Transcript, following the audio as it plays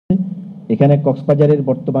এখানে কক্সবাজারের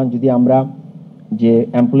বর্তমান যদি আমরা যে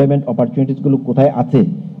এমপ্লয়মেন্ট অপরচুনিটিসগুলো কোথায় আছে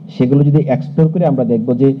সেগুলো যদি এক্সপ্লোর করে আমরা দেখব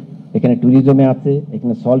যে এখানে ট্যুরিজমে আছে,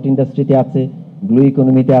 এখানে সল্ট ইন্ডাস্ট্রিতে আছে, ব্লু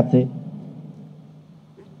ইকোনমিতে আছে।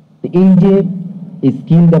 এই যে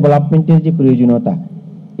স্কিল ডেভেলপমেন্টের যে প্রয়োজনীয়তা,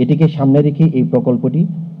 এটিকে সামনে রেখে এই প্রকল্পটি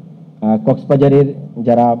কক্সবাজারের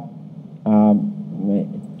যারা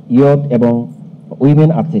ইয়থ এবং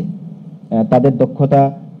উইমেন আছে তাদের দক্ষতা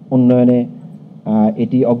উন্নয়নে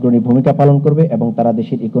এটি অগ্রণী ভূমিকা পালন করবে এবং তারা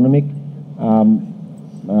দেশের ইকোনমিক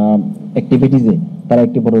অ্যাক্টিভিটিসে তারা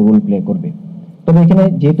একটি বড় রোল প্লে করবে। তবে এখানে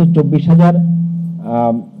যেহেতু 24,000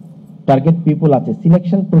 টার্গেট পিপল আছে,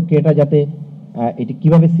 সিলেকশন প্রক্রিয়াটা যাতে এটি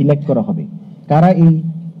কিভাবে সিলেক্ট করা হবে, কারা এই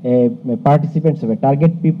পার্টিসিপেন্টস হবে,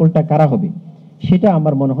 টার্গেট পিপলটা কারা হবে, সেটা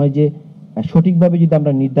আমার মনে হয় যে সঠিকভাবে যদি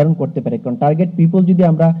আমরা নির্ধারণ করতে পারি, কারণ টার্গেট পিপল যদি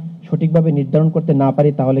আমরা সঠিকভাবে নির্ধারণ করতে না পারি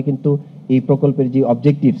তাহলে কিন্তু এই প্রকল্পের যে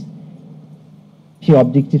অবজেক্টিভস সেই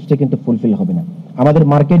অবজেক্টিভসটা কিন্তু ফুলফিল হবে না। আমাদের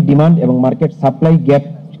মার্কেট ডিমান্ড এবং মার্কেট সাপ্লাই গ্যাপ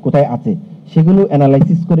কোথায় আছে সেগুলো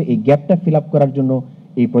অ্যানালাইসিস করে এই গ্যাপটা ফিল আপ করার জন্য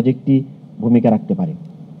এই প্রজেক্টটি ভূমিকা রাখতে পারে।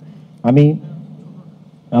 আমি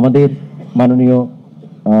আমাদের মাননীয়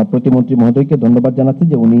প্রতিমন্ত্রী মহোদয়কে ধন্যবাদ জানাচ্ছি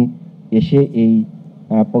যে উনি এসে এই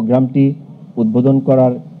প্রোগ্রামটি উদ্বোধন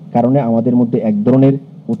করার কারণে আমাদের মধ্যে এক ধরনের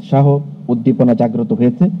উৎসাহ উদ্দীপনা জাগ্রত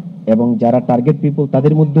হয়েছে এবং যারা টার্গেট পিপল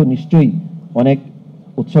তাদের মধ্যেও নিশ্চয়ই অনেক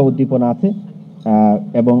উৎসাহ উদ্দীপনা আছে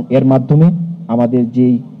এবং এর মাধ্যমে আমাদের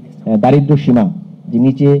যেই দারিদ্র্য সীমা, যে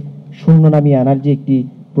নিচে শূন্য নামিয়ে আনার যে একটি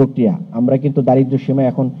প্রক্রিয়া, আমরা কিন্তু দারিদ্র্য সীমা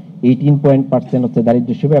এখন 18% হচ্ছে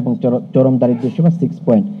দারিদ্র্য সীমা এবং চরম দারিদ্র্য সীমা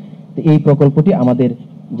 6 তো এই প্রকল্পটি আমাদের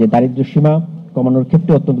যে দারিদ্র্য সীমা কমানোর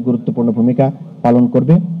ক্ষেত্রে অত্যন্ত গুরুত্বপূর্ণ ভূমিকা পালন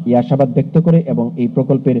করবে এই আশাবাদ ব্যক্ত করে এবং এই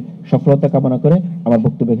প্রকল্পের সফলতা কামনা করে আমার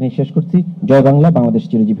বক্তব্য এখানে শেষ করছি। জয় বাংলা, বাংলাদেশ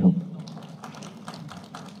চিরজীবী হোক।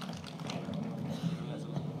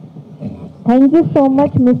 Thank you so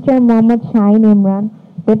much, Mr. Mohammad Shaheen Imran,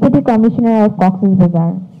 Deputy Commissioner of Cox's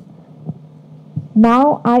Bazar. Now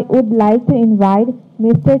I would like to invite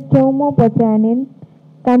Mr. Tomo Pachanin,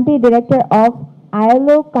 Country Director of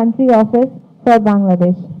ILO Country Office for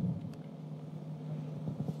Bangladesh.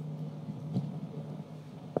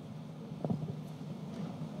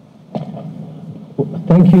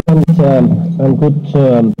 Thank you and good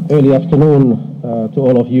early afternoon to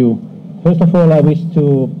all of you. First of all, I wish to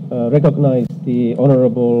recognize the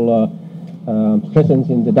honorable presence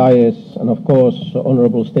in the dais and of course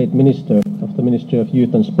Honorable State Minister of the Ministry of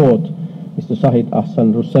Youth and Sport, Mr. Sahid Ahsan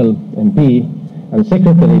Russell MP, and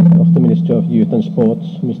Secretary of the Ministry of Youth and Sports,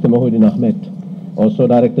 Mr. Mohuddin Ahmed, also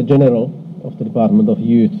Director General of the Department of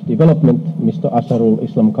Youth Development, Mr. Asharul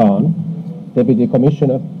Islam Khan, Deputy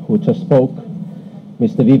Commissioner who just spoke,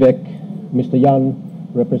 Mr. Vivek, Mr. Jan,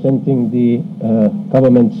 representing the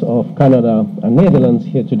governments of Canada and Netherlands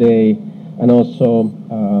here today, and also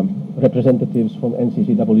representatives from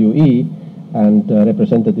NCCWE and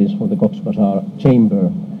representatives from the Cox's Bazar Chamber.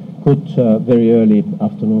 Good very early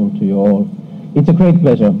afternoon to you all. It's a great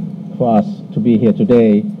pleasure for us to be here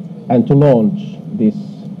today and to launch this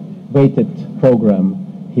weighted program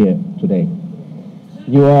here today.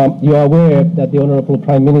 You are aware that the Honourable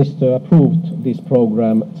Prime Minister approved this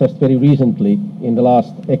program just very recently in the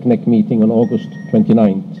last ECNEC meeting on August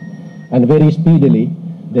 29th, and very speedily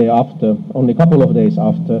thereafter, only a couple of days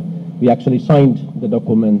after, we actually signed the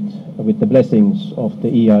document with the blessings of the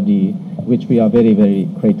ERD, which we are very, very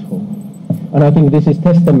grateful. And I think this is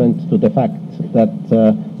testament to the fact that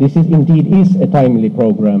this is indeed a timely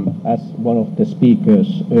program, as one of the speakers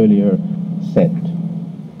earlier said.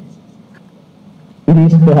 It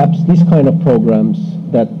is perhaps this kind of programs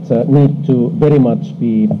that need to very much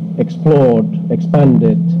be explored,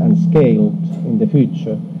 expanded and scaled in the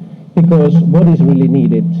future, because what is really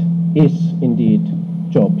needed is indeed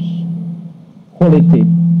jobs, quality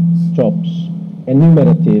jobs,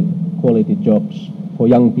 enumerative quality jobs for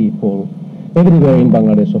young people everywhere in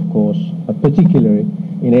Bangladesh, of course, but particularly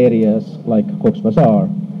in areas like Cox's Bazar,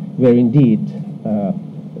 where indeed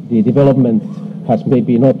the development has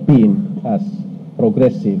maybe not been as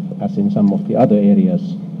progressive as in some of the other areas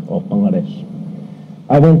of Bangladesh.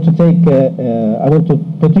 I want to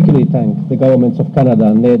particularly thank the governments of Canada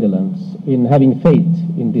and Netherlands in having faith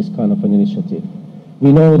in this kind of an initiative.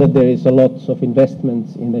 We know that there is a lot of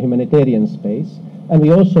investments in the humanitarian space, and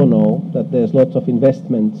we also know that there's lots of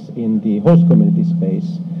investments in the host community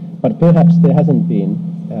space, but perhaps there hasn't been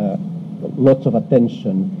lots of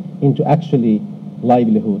attention into actually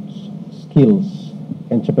livelihoods, skills,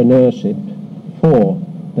 entrepreneurship for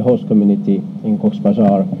the host community in Cox's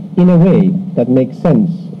Bazar in a way that makes sense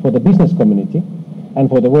for the business community and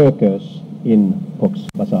for the workers in Cox's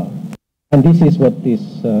Bazar. And this is what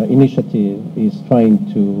this initiative is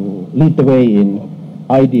trying to lead the way in,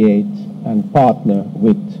 ideate and partner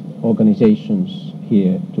with organizations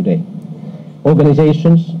here today.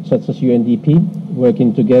 Organizations such as UNDP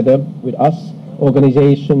working together with us,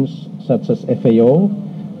 organizations such as FAO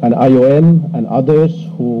and IOM and others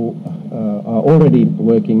who are already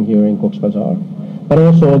working here in Cox's Bazar, but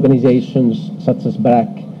also organizations such as BRAC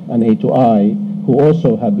and A2I who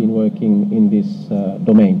also have been working in this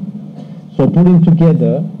domain. So pulling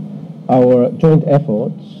together our joint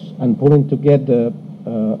efforts and pulling together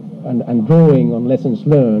and drawing on lessons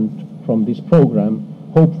learned from this program,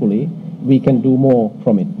 hopefully we can do more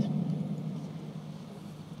from it.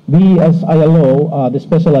 We as ILO are the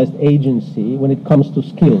specialized agency when it comes to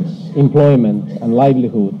skills, employment and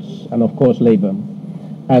livelihoods and of course labor.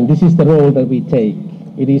 And this is the role that we take.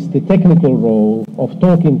 It is the technical role of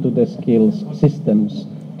talking to the skills systems,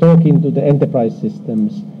 talking to the enterprise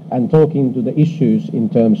systems and talking to the issues in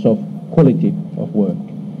terms of quality of work.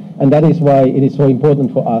 And that is why it is so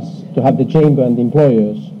important for us to have the chamber and the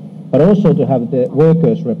employers, but also to have the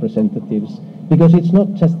workers' representatives, because it's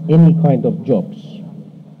not just any kind of jobs.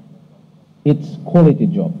 It's quality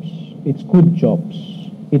jobs, it's good jobs,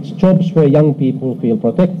 it's jobs where young people feel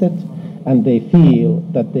protected and they feel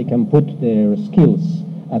that they can put their skills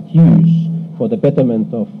at use for the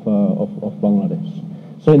betterment of Bangladesh.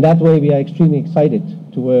 So in that way we are extremely excited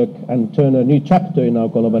to work and turn a new chapter in our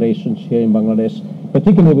collaborations here in Bangladesh,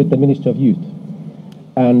 particularly with the Minister of Youth.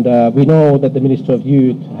 And we know that the Minister of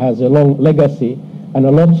Youth has a long legacy and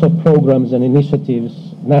lots of programs and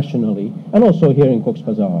initiatives nationally and also here in Cox's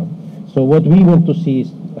Bazar. So what we want to see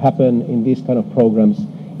happen in these kind of programs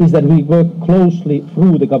is that we work closely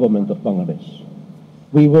through the government of Bangladesh.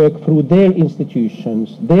 We work through their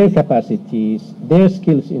institutions, their capacities, their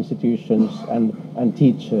skills institutions and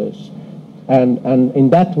teachers. And in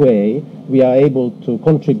that way, we are able to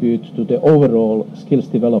contribute to the overall skills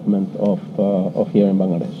development of here in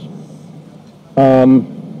Bangladesh.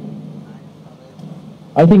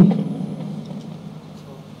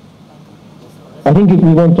 I think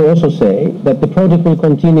we want to also say that the project will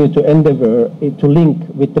continue to endeavor to link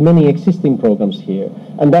with the many existing programs here.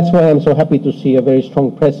 And that's why I'm so happy to see a very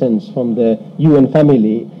strong presence from the UN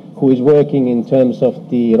family who is working in terms of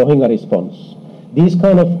the Rohingya response. These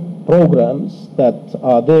kind of programs that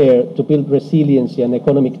are there to build resiliency and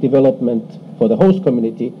economic development for the host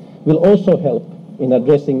community will also help in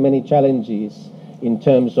addressing many challenges in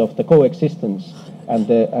terms of the coexistence and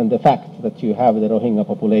the fact that you have the Rohingya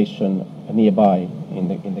population nearby in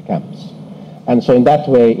the camps. And so in that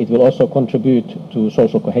way it will also contribute to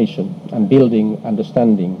social cohesion and building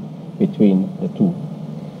understanding between the two.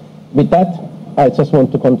 With that, I just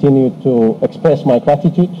want to continue to express my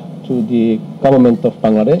gratitude to the government of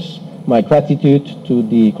Bangladesh, my gratitude to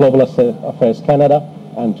the Global Affairs Canada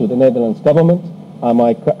and to the Netherlands government, and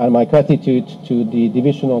my gratitude to the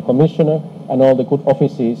Divisional Commissioner and all the good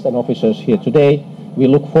offices and officers here today. We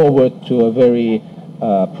look forward to a very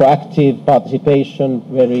proactive participation,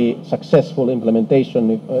 very successful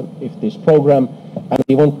implementation of this program, and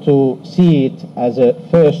we want to see it as a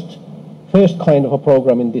first kind of a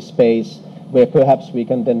program in this space where perhaps we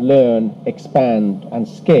can then learn, expand and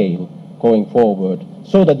scale going forward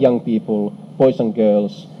so that young people, boys and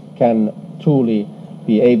girls, can truly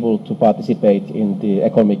be able to participate in the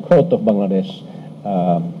economic growth of Bangladesh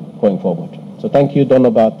going forward. So thank you,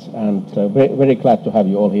 Donobat, and very glad to have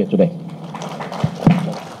you all here today.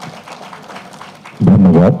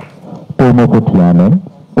 ধন্যবাদ। TNN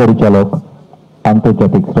পরিচালক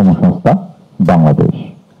আন্তর্জাতিক শ্রম সংস্থা বাংলাদেশ।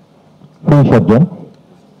 প্রিয় সজ্জন,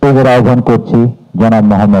 এবার আহ্বান করছি জনাব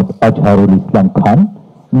মোহাম্মদ আজহারুল ইসলাম খান,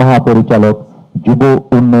 মহাপরিচালক যুব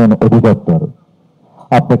উন্নয়ন অধিদপ্তর,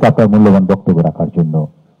 আপনাকে আপনার মূল্যবান বক্তব্য রাখার জন্য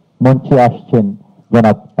মঞ্চে আসছেন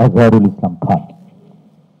জনাব আজহারুল ইসলাম খান।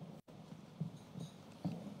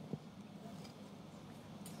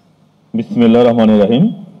 বিসমিল্লাহির রহমানির রহিম।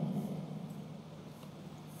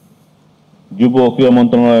 যুব ও ক্রীড়া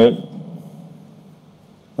মন্ত্রণালয়ের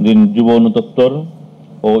যুব উন্নয়ন দপ্তর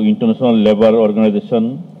ও ইন্টারন্যাশনাল লেবার অর্গানাইজেশন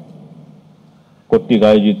কর্তৃক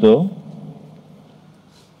আয়োজিত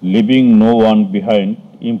living no one behind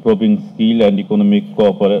improving skill and economic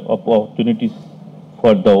opportunities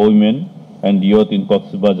for the women and youth in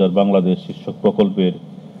Cox বাজার বাংলাদেশ শীর্ষক প্রকল্পের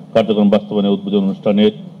কার্যক্রম বাস্তবায়নের উদ্বোধন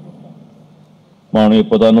অনুষ্ঠানের মাননীয়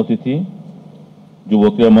প্রধান অতিথি যুব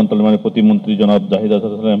ক্রীড়া মন্ত্রণালয়ের প্রতিমন্ত্রী জনাব জাহিদ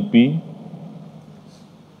হাসান এমপি,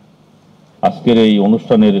 আজকের এই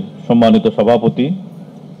অনুষ্ঠানের সম্মানিত সভাপতি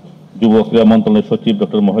যুব ক্রীড়া মন্ত্রণালয়ের সচিব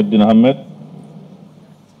doctor Mohiuddin Ahmed,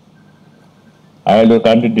 ILO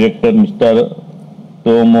country director mister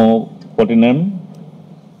তোমো পটিনেম,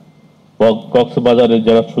 কক্সবাজারের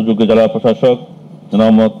জেলা সুযোগ্য জেলা প্রশাসক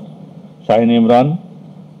মোহাম্মদ শাহিন ইমরান,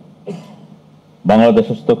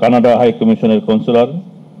 বাংলাদেশস্থ কানাডা হাই কমিশনের consular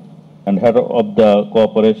and head of the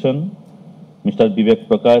cooperation, Mr. Vivek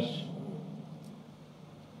Prakash,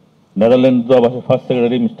 Netherlands First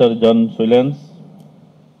Secretary, Mr. John Suilens,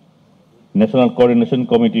 National Coordination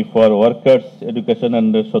Committee for Workers, Education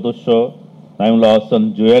and Sodosho, Naimullah Hassan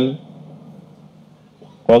Joel,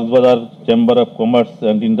 Cox's Bazar chamber of commerce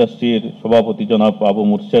and ইন্ডাস্ট্রির সভাপতি জনাব আবু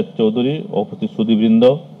মুর্শেদ চৌধুরী, উপস্থিত সুধীবৃন্দ,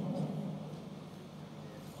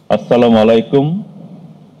 আসসালামু আলাইকুম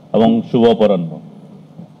এবং শুভ অপরাহ্ন।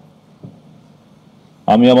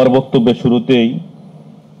 আমি আমার বক্তব্যের শুরুতেই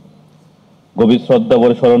গভীর শ্রদ্ধা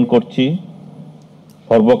ভরে স্মরণ করছি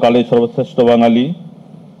সর্বকালের সর্বশ্রেষ্ঠ বাঙালি,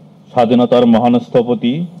 স্বাধীনতার মহান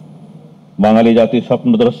স্থপতি, বাঙালি জাতির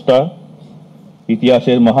স্বপ্নদ্রষ্টা,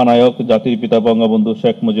 ইতিহাসের মহানায়ক, জাতির পিতা বঙ্গবন্ধু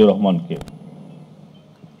শেখ মুজিবুর রহমানকে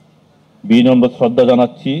বিনম্র শ্রদ্ধা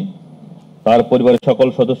জানাচ্ছি। তার পরিবারের সকল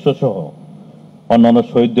সদস্য সহ অন্যান্য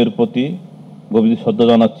শহীদদের প্রতি গভীর শ্রদ্ধা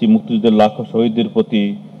জানাচ্ছি। মুক্তিযুদ্ধের লাখো শহীদদের প্রতি,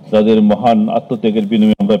 যাদের মহান আত্মত্যাগের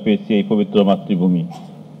বিনিময়ে আমরা পেয়েছি এই পবিত্র মাতৃভূমি।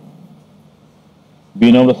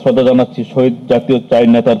 বিনম্র শ্রদ্ধা জানাচ্ছি শহীদ জাতীয় চার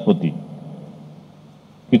নেতার প্রতি।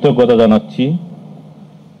 কৃতজ্ঞতা জানাচ্ছি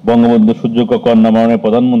বঙ্গবন্ধু সুযোগ্য কন্যা মাননীয়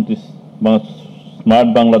প্রধানমন্ত্রী, স্মার্ট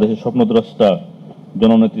বাংলাদেশের স্বপ্নদ্রষ্টা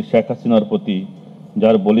জননেত্রী শেখ হাসিনার প্রতি,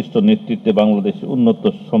 যার বলিষ্ঠ নেতৃত্বে বাংলাদেশ উন্নত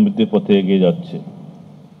সমৃদ্ধির পথে এগিয়ে যাচ্ছে।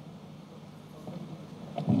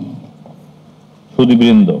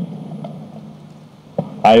 সুধীবৃন্দ,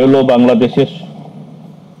 আইএলও বাংলাদেশের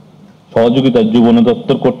সহযোগিতা যুব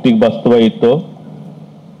দপ্তর কর্তৃক বাস্তবায়িত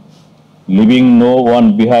living no one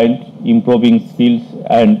behind, improving skills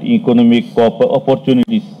and economic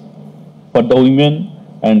opportunities for the women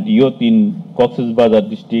and youth in Cox's Bazar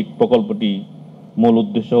district প্রকল্পটি মূল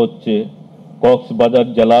উদ্দেশ্য হচ্ছে কক্সবাজার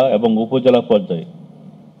জেলা এবং উপজেলা পর্যায়ে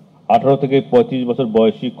 18 থেকে 35 বছর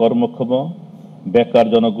বয়সী কর্মক্ষম বেকার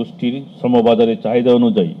জনগোষ্ঠীর শ্রমবাজারের চাহিদা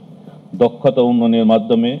অনুযায়ী দক্ষতা উন্নয়নের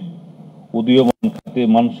মাধ্যমে উদীয়মান খাতে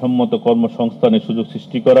মানসম্মত কর্মসংস্থানের সুযোগ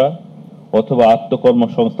সৃষ্টি করা অথবা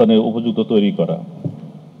আত্মকর্মসংস্থানের উপযুক্ত তৈরি করা।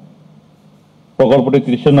 প্রকল্পটি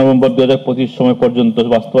 30 নভেম্বর 2025 সময় পর্যন্ত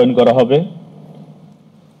বাস্তবায়ন করা হবে।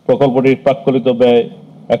 প্রকল্পটির প্রাক্কলিত ব্যয়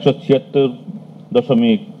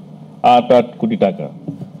 176.88 কোটি টাকা।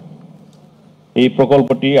 এই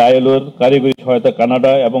প্রকল্পটি আইএলওর কারিগরি সহায়তা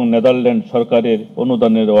কানাডা এবং নেদারল্যান্ড সরকারের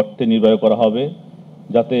অনুদানের অর্থে নির্বাহ করা হবে,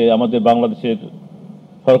 যাতে আমাদের বাংলাদেশের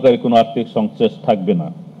সরকারের কোনো আর্থিক সংশ্লেষ থাকবে না।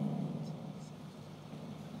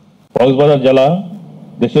 কক্সবাজার জেলা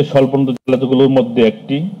দেশের স্বল্পোন্নত জেলাগুলোর মধ্যে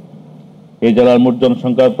একটি। এই জেলার মোট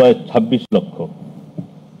জনসংখ্যা প্রায় 26 লক্ষ।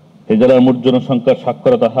 এই জেলার মোট জনসংখ্যার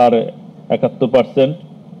সাক্ষরতার হার 71%।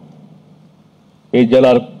 এই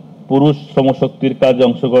জেলার পুরুষ শ্রমশক্তির কাজে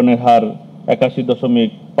অংশগ্রহণের হার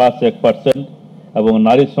 81.51% এবং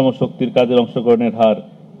নারী শ্রমশক্তির কাজের অংশগ্রহণের হার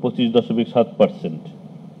 25.7%।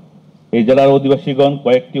 এই জেলার অধিবাসীগণ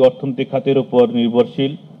কয়েকটি অর্থনৈতিক খাতের উপর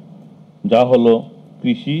নির্ভরশীল, যা হলো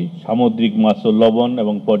কৃষি, সামুদ্রিক মাছ ও লবণ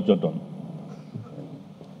এবং পর্যটন।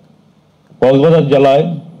 কক্সবাজার জেলায়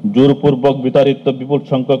জোরপূর্বক বিতাড়িত বিপুল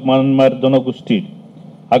সংখ্যক মায়ানমার জনগোষ্ঠীর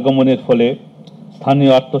আগমনের ফলে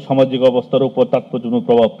স্থানীয় আর্থসামাজিক অবস্থার উপর তাৎপর্যপূর্ণ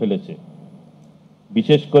প্রভাব ফেলেছে।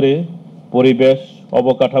 বিশেষ করে পরিবেশ,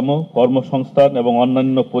 অবকাঠামো, কর্মসংস্থান এবং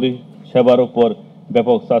অন্যান্য পরিষেবার উপর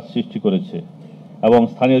ব্যাপক চাপ সৃষ্টি করেছে এবং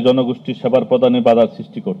স্থানীয় জনগোষ্ঠীর সেবার প্রদানে বাধার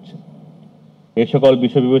সৃষ্টি করছে। এই সকল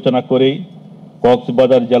বিষয় বিবেচনা করেই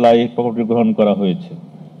কক্সবাজার জেলায় এই প্রকল্পটি গ্রহণ করা হয়েছে।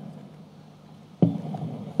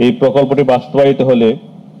 এই প্রকল্পটি বাস্তবায়িত হলে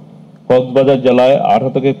কক্সবাজার জেলায় 18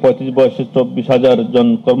 থেকে 35 বয়সের 24,000 জন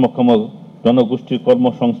কর্মক্ষম জনগোষ্ঠীর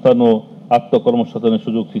কর্মসংস্থান ও আত্মকর্মসংস্থানের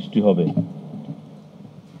সুযোগ সৃষ্টি হবে।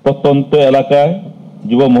 প্রত্যন্ত এলাকায়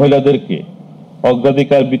যুব মহিলাদেরকে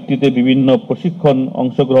অগ্রাধিকার ভিত্তিতে বিভিন্ন প্রশিক্ষণ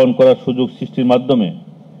অংশগ্রহণ করার সুযোগ সৃষ্টির মাধ্যমে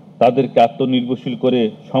তাদেরকে আত্মনির্ভরশীল করে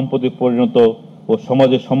সম্পদে পরিণত ও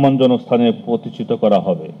সমাজে সম্মানজনক স্থানে প্রতিষ্ঠিত করা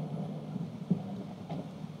হবে।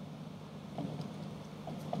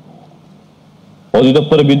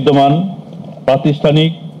 অধিদপ্তরে বিদ্যমান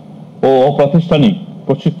প্রাতিষ্ঠানিক ও অপ্রাতিষ্ঠানিক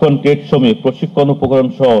প্রশিক্ষণ ট্রেড শ্রমিক প্রশিক্ষণ উপকরণ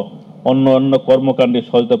সহ অন্যান্য কর্মকাণ্ডে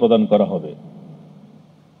সহায়তা প্রদান করা হবে।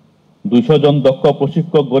 200 জন দক্ষ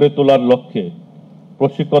প্রশিক্ষক গড়ে তোলার লক্ষ্যে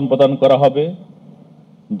প্রশিক্ষণ প্রদান করা হবে,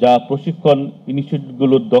 যা প্রশিক্ষণ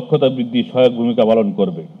ইনস্টিটিউটগুলোর দক্ষতা বৃদ্ধি সহায়ক ভূমিকা পালন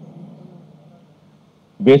করবে।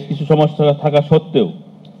 বেশ কিছু সমস্যা থাকা সত্ত্বেও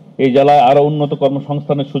এই জেলায় আরো উন্নত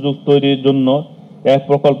কর্মসংস্থানের সুযোগ তৈরির জন্য এক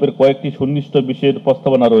প্রকল্পের কয়েকটি সুনির্দিষ্ট বিষয়ের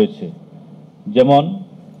প্রস্তাবনা রয়েছে, যেমন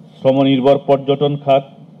শ্রমনির্ভর পর্যটন খাত,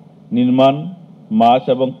 নির্মাণ, মাছ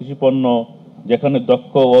এবং কৃষিপণ্য, যেখানে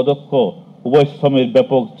দক্ষ ও অদক্ষ উভয় শ্রমের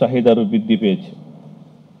ব্যাপক চাহিদারও বৃদ্ধি পেয়েছে।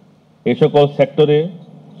 এই সকল সেক্টরে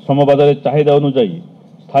শ্রমবাজারের চাহিদা অনুযায়ী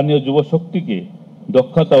স্থানীয় যুবশক্তিকে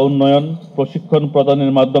দক্ষতা উন্নয়ন প্রশিক্ষণ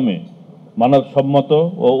প্রদানের মাধ্যমে মানবসম্মত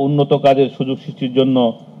ও উন্নত কাজের সুযোগ সৃষ্টির জন্য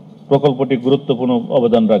প্রকল্পটি গুরুত্বপূর্ণ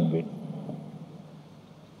অবদান রাখবে।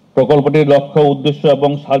 প্রকল্পটির লক্ষ্য উদ্দেশ্য এবং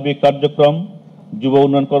সার্বিক কার্যক্রম যুব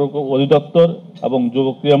উন্নয়ন অধিদপ্তর এবং যুব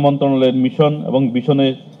ক্রীড়া মন্ত্রণালয়ের মিশন এবং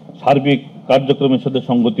ভিশনের সার্বিক কার্যক্রমের সাথে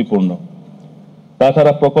সঙ্গতিপূর্ণ।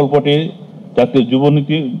 তাছাড়া প্রকল্পটি জাতীয়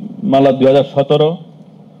যুবনীতিমালা 2017,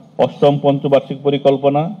 অষ্টম পঞ্চবার্ষিক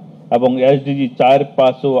পরিকল্পনা এবং SDG 4,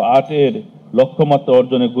 5 ও 8 এর লক্ষ্যমাত্রা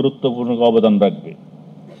অর্জনে গুরুত্বপূর্ণ অবদান রাখবে।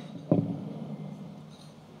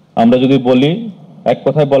 আমরা যদি বলি, এক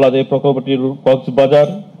কথায় বলা যায় প্রকল্পটি কক্সবাজার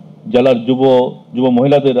জেলার যুব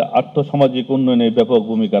মহিলাদের আর্থসামাজিক উন্নয়নে ব্যাপক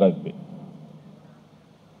ভূমিকা রাখবে।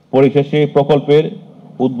 পরিশেষে প্রকল্পের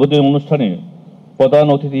উদ্বোধনী অনুষ্ঠানে প্রধান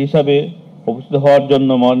অতিথি হিসাবে উপস্থিত হওয়ার জন্য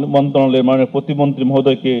মন্ত্রণালয়ের মাননীয় প্রতিমন্ত্রী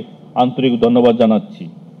মহোদয়কে আন্তরিক ধন্যবাদ জানাচ্ছি।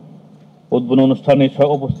 উদ্বোধনী অনুষ্ঠানে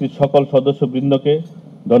উপস্থিত সকল সদস্যবৃন্দকে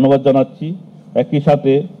ধন্যবাদ জানাচ্ছি। একই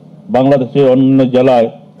সাথে বাংলাদেশের অন্যান্য জেলায়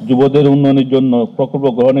যুবদের উন্নয়নের জন্য প্রকল্প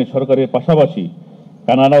গ্রহণের সরকারের পাশাপাশি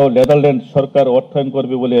কানাডা ও নেদারল্যান্ড সরকার অর্থায়ন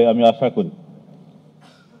করবে বলে আমি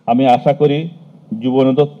আশা করি যুব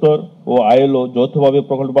দপ্তর ও আইএলও যৌথভাবে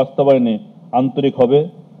প্রকল্প বাস্তবায়নে আন্তরিক হবে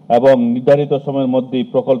এবং নির্ধারিত সময়ের মধ্যেই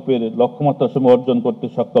প্রকল্পের লক্ষ্যমাত্রা সমূহ অর্জন করতে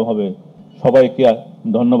সক্ষম হবে। সবাইকে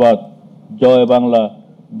ধন্যবাদ। জয় বাংলা,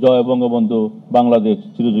 জয় বঙ্গবন্ধু, বাংলাদেশ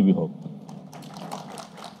চিরজীবী হোক।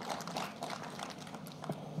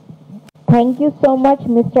 Thank you so much,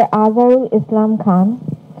 Mr. Azharul Islam Khan,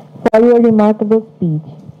 for your remarkable speech.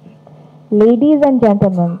 Ladies and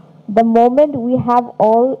gentlemen, the moment we have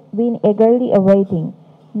all been eagerly awaiting.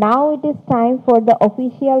 Now it is time for the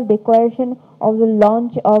official declaration of the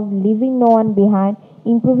launch of Leaving No One Behind,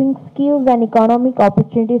 Improving Skills and Economic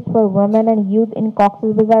Opportunities for Women and Youth in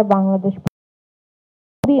Cox's Bazar, Bangladesh.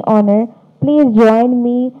 To the honor, please join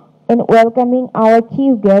me in welcoming our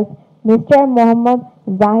chief guest, Mr. Mohammad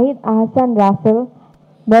Zahid Ahsan Russell,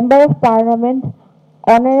 Member of Parliament,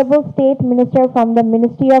 Honorable State Minister from the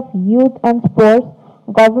Ministry of Youth and Sports,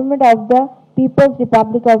 Government of the People's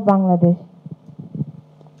Republic of Bangladesh.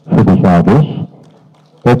 আদেশ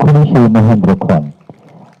এখনই সেই মহেন্দ্রক্ষণ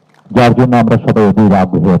যার জন্য আমরা সবাই অধীর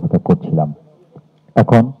আগ্রহে অপেক্ষা করছিলাম।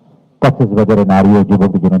 এখন কক্সবাজারে নারী ও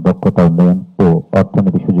যুবকদের জন্য দক্ষতা উন্নয়ন ও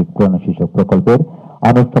অর্থনীতি সুযোগ প্রদান শীর্ষক প্রকল্পের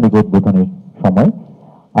আনুষ্ঠানিক উদ্বোধনের সময়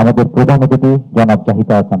আমাদের প্রধান অতিথি জনাব জাহিদ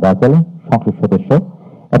আহসান রাসেল, সংসদ সদস্য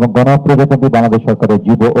এবং গণপ্রজাতন্ত্রী বাংলাদেশ সরকারের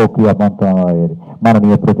যুব ও ক্রীড়া মন্ত্রণালয়ের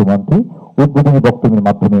মাননীয় প্রতিমন্ত্রী উদ্বোধনী বক্তব্যের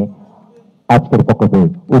মাধ্যমে আজকের প্রকল্পের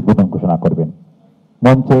উদ্বোধন ঘোষণা করবেন।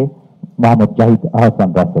 মঞ্চে মোহাম্মদ জাহিদ আহসান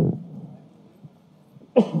রাসেল।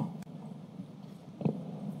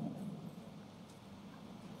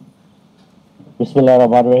 বিসমিল্লাহির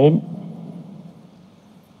রহমানির রহিম।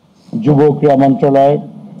 যুব ক্রীড়া মন্ত্রণালয়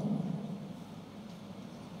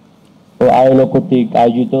ও আইএলও কর্তৃক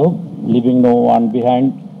আয়োজিত living no one behind,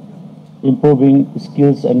 improving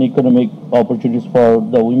skills and economic opportunities for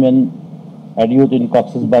the women and youth in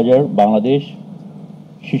Cox's বাজার, বাংলাদেশ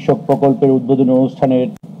শীর্ষক প্রকল্পের উদ্বোধনী অনুষ্ঠানের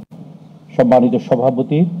সম্মানিত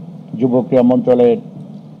সভাপতি, যুব ক্রীড়া মন্ত্রণালয়ের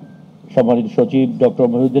সম্মানিত সচিব ডক্টর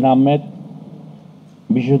মহিউদ্দিন আহমেদ,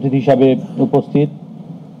 বিশেষ অতিথি হিসাবে উপস্থিত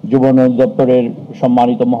যুব উন্নয়ন দপ্তরের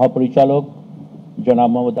সম্মানিত মহাপরিচালক জনাব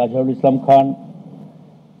Mohammad Azharul Islam Khan,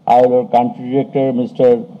 আইএলওর country director mister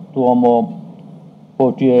তুয়ামো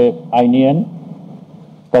পোটিয়ে আইনিয়ান,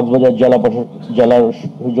 Cox's Bazar জেলার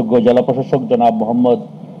সুযোগ্য জেলা প্রশাসক জনাব মোহাম্মদ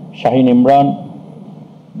শাহিন ইমরান,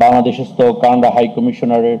 বাংলাদেশস্থ কানাডা হাই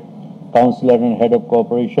কমিশনারের councillor and head of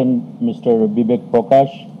cooperation mister Vivek Prakash,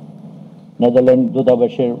 Netherland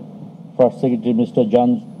দূতাবাসের first secretary mister John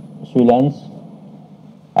সুইল্যান্স,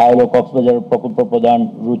 ILO Cox's Bazar প্রকল্প প্রধান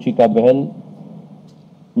Ruchika Behel,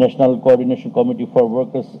 national coordination committee for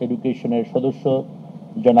workers এডুকেশনের সদস্য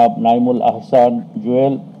জনাব Naimul Ahsan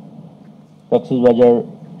Jewel, Cox's Bazar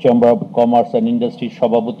chamber of commerce and ইন্ডাস্ট্রির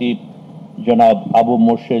সভাপতি জনাব আবু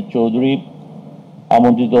মোর্শেদ চৌধুরী,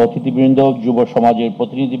 আমন্ত্রিত অতিথিবৃন্দ, যুব সমাজের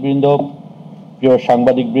প্রতিনিধিবৃন্দ, প্রিয়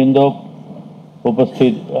সাংবাদিকবৃন্দ,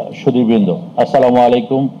 উপস্থিত সুধীবৃন্দ, আসসালামু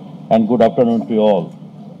আলাইকুম and good afternoon to all.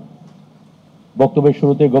 বক্তব্যের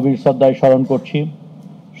শুরুতে গভীর শ্রদ্ধায় স্মরণ করছি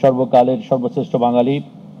সর্বকালের সর্বশ্রেষ্ঠ বাঙালি,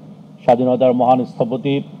 স্বাধীনতার মহান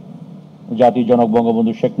স্থপতি জাতির জনক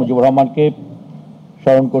বঙ্গবন্ধু শেখ মুজিবুর রহমানকে।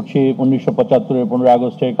 স্মরণ করছি 1975-এর 15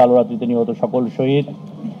 আগস্টের কালো রাত্রিতে নিহত সকল শহীদ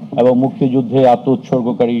এবং মুক্তিযুদ্ধে আত্ম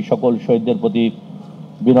উৎসর্গকারী সকল শহীদদের প্রতি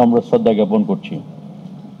বিনম্র শ্রদ্ধা জ্ঞাপন করছি।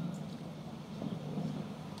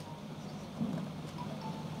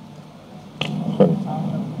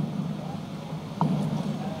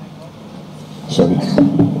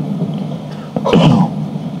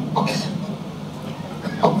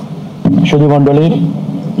 সুধীমণ্ডলী,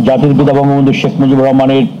 জাতির পিতা বঙ্গবন্ধু শেখ মুজিবুর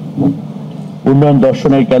রহমানের উন্নয়ন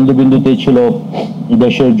দর্শনের কেন্দ্রবিন্দুতেই ছিল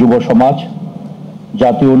দেশের যুব সমাজ।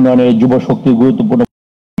 জাতীয় উন্নয়নে যুব শক্তির গুরুত্বপূর্ণ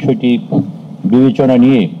বিষয়টি বিবেচনা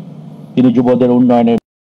নিয়ে তিনি যুবদের উন্নয়নের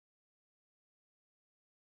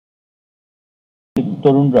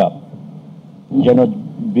তরুণরা যেন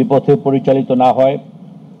বিপথে পরিচালিত না হয়,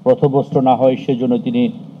 পথভ্রষ্ট না হয়, সেজন্য তিনি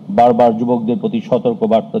বারবার যুবকদের প্রতি সতর্ক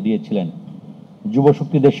বার্তা দিয়েছিলেন।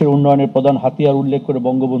 যুবশক্তি দেশের উন্নয়নের প্রধান হাতিয়ার উল্লেখ করে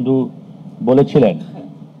বঙ্গবন্ধু বলেছিলেন,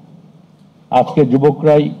 আজকে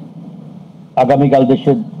যুবকরাই আগামীকাল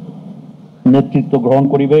দেশের নেতৃত্ব গ্রহণ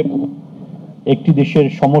করিবে। একটি দেশের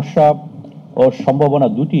সমস্যা ও সম্ভাবনা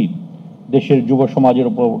দুটি দেশের যুব সমাজের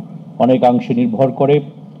উপর অনেকাংশে নির্ভর করে।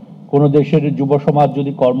 কোনো দেশের যুব সমাজ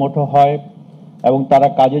যদি কর্মঠ হয় এবং তারা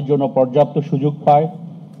কাজের জন্য পর্যাপ্ত সুযোগ পায়,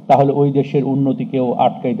 তাহলে ওই দেশের উন্নতি কেউ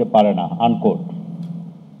আটকাইতে পারে না। আনকোট।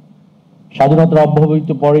 স্বাধীনতার অব্যবহিত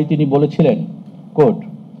পরেই তিনি বলেছিলেন, কোট,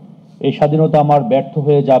 এই স্বাধীনতা আমার ব্যর্থ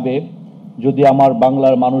হয়ে যাবে যদি আমার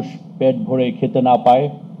বাংলার মানুষ পেট ভরে খেতে না পায়।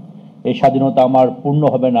 এই স্বাধীনতা আমার পূর্ণ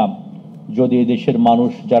হবে না যদি এই দেশের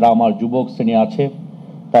মানুষ, যারা আমার যুবক শ্রেণী আছে,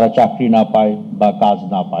 তারা চাকরি না পায় বা কাজ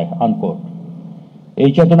না পায়। আনকোট।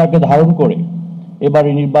 এই চেতনাকে ধারণ করে এবারে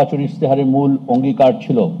নির্বাচনী ইশতেহারের মূল অঙ্গীকার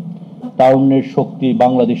ছিল তারুণ্যের শক্তি,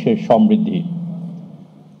 বাংলাদেশের সমৃদ্ধি।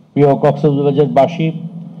 প্রিয় কক্সবাজারবাসী,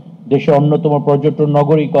 দেশের অন্যতম পর্যটন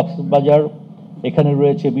নগরী কক্সবাজার, এখানে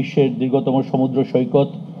রয়েছে বিশ্বের দীর্ঘতম সমুদ্র সৈকত,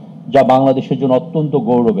 যা বাংলাদেশের জন্য অত্যন্ত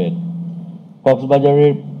গৌরবের।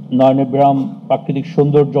 কক্সবাজারের নয়নবিরাম প্রাকৃতিক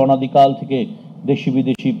সৌন্দর্য অনাদিকাল থেকে দেশি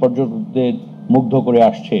বিদেশি পর্যটকদের মুগ্ধ করে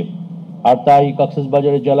আসছে। আর তাই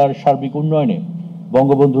কক্সবাজারের জেলার সার্বিক উন্নয়নে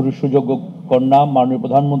বঙ্গবন্ধুর সুযোগ্য কন্যা মাননীয়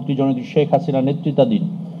প্রধানমন্ত্রী জননেত্রী শেখ হাসিনা নেতৃত্বাধীন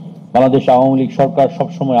বাংলাদেশ আওয়ামী লীগ সরকার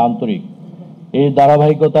সবসময় আন্তরিক। এই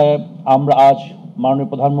ধারাবাহিকতায় আমরা আজ মাননীয়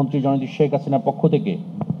প্রধানমন্ত্রী জননেত্রী শেখ হাসিনার পক্ষ থেকে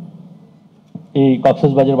এই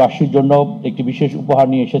কক্সবাজারবাসীর জন্য একটি বিশেষ উপহার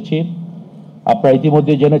নিয়ে এসেছি। আপনারা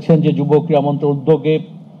ইতিমধ্যে জেনেছেন যে যুব ক্রীড়া মন্ত্রণালয়ের উদ্যোগে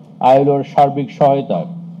আইএলওর সার্বিক সহায়তায়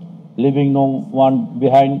living no one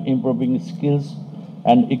behind, improving skills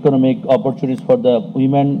and economic opportunities for the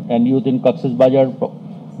women and youth in Cox's Bazar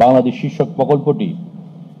Bangladesh শীর্ষক প্রকল্পটি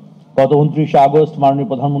গত 29 আগস্ট মাননীয়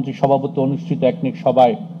প্রধানমন্ত্রীর সভাপতি অনুষ্ঠিত একনেক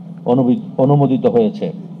সভায় অনুমোদিত হয়েছে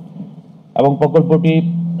এবং প্রকল্পটি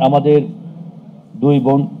আমাদের দুই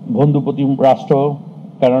বন্ধুপ্রতিম রাষ্ট্র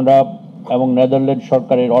কানাডা এবং নেদারল্যান্ড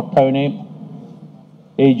সরকারের অর্থায়নে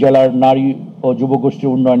এই জেলার নারী ও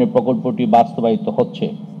যুবগোষ্ঠীর উন্নয়নে প্রকল্পটি বাস্তবায়িত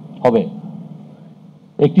হবে।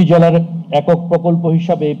 একটি জেলার একক প্রকল্প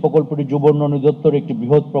হিসাবে এই প্রকল্পটি যুব উন্নয়ন অধিদপ্তরের একটি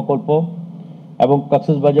বৃহৎ প্রকল্প এবং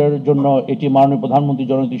কক্সবাজারের জন্য এটি মাননীয় প্রধানমন্ত্রী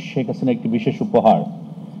জননেত্রী শেখ হাসিনার একটি বিশেষ উপহার।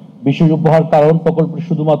 বিশেষ উপহার কারণ প্রকল্পটি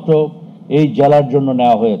শুধুমাত্র এই জেলার জন্য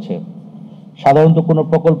নেওয়া হয়েছে। সাধারণত কোনো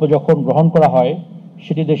প্রকল্প যখন গ্রহণ করা হয়,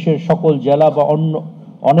 সেটি দেশের সকল জেলা বা অন্য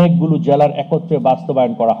অনেকগুলো জেলার একত্রে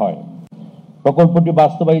বাস্তবায়ন করা হয়। প্রকল্পটি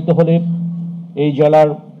বাস্তবায়িত হলে এই জেলার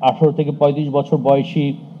 18 থেকে 35 বছর বয়সী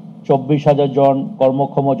 24,000 জন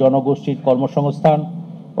কর্মক্ষম জনগোষ্ঠীর কর্মসংস্থান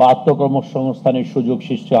ও আত্মকর্মসংস্থানের সুযোগ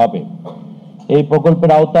সৃষ্টি হবে। এই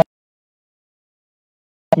প্রকল্পের আওতায়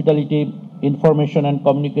hospitality, information and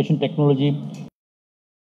communication technology,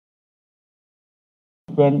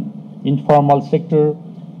 informal sector,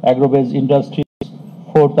 অ্যাগ্রোবেজ industries,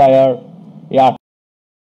 fourth আয়ার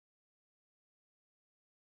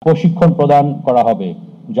প্রশিক্ষণ প্রদান করা হবে,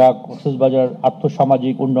 যা কক্সবাজার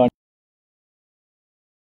আর্থসামাজিক উন্নয়ন।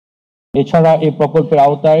 এছাড়া এই প্রকল্পের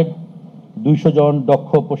আওতায় 200 জন দক্ষ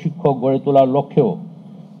প্রশিক্ষক গড়ে তোলার লক্ষ্যেও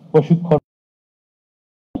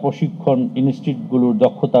প্রশিক্ষণ ইনস্টিটিউটগুলোর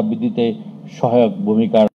দক্ষতা বৃদ্ধিতে সহায়ক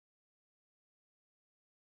ভূমিকা।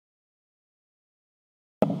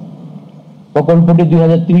 প্রকল্পটি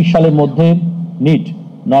 2030 সালের মধ্যে NEET,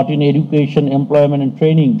 not in education, employment and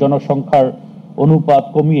training জনসংখ্যার অনুপাত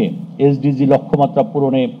কমিয়ে এসডিজি লক্ষ্যমাত্রা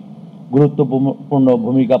পূরণে গুরুত্বপূর্ণ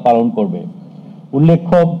ভূমিকা পালন করবে।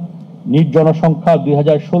 উল্লেখ্য, নিট জনসংখ্যা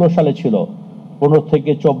 2016 সালে ছিল 15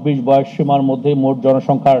 থেকে 24 বয়স সীমার মধ্যে মোট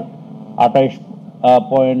জনসংখ্যার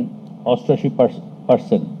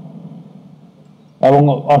 28.88% এবং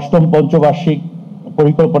অষ্টম পঞ্চবার্ষিক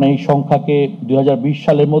পরিকল্পনা এই সংখ্যাকে 2020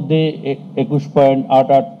 সালের মধ্যে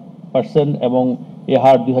 21.88% এবং এ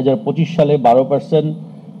হার 2025 সালে 12%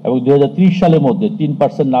 এবং 2030 সালের মধ্যে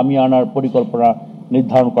 3% নামিয়ে আনার পরিকল্পনা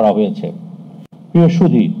নির্ধারণ করা হয়েছে। প্রিয়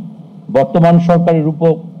সুধী, বর্তমান সরকারের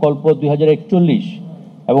রূপকল্প 2041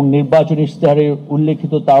 এবং নির্বাচনী ইশতেহারে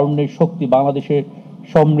উল্লেখিত তারুণ্যের শক্তি, বাংলাদেশের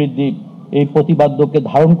সমৃদ্ধি, এই প্রতিপাদ্যকে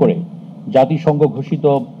ধারণ করে জাতিসংঘ ঘোষিত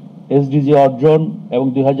এসডিজি অর্জন এবং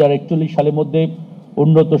 2041 সালের মধ্যে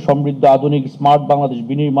উন্নত, সমৃদ্ধ, আধুনিক, স্মার্ট বাংলাদেশ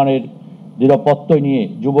বিনির্মাণের দৃঢ় প্রত্যয় নিয়ে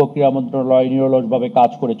যুব ক্রীড়া মন্ত্রণালয় নিরলসভাবে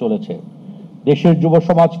কাজ করে চলেছে। দেশের যুব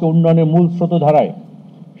সমাজকে উন্নয়নের মূল স্রোতধারায়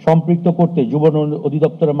সম্পৃক্ত করতে যুব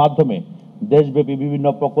অধিদপ্তরের মাধ্যমে দেশব্যাপী বিভিন্ন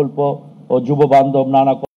প্রকল্প ও যুব বান্ধব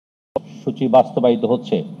নানা কর্মসূচি বাস্তবায়িত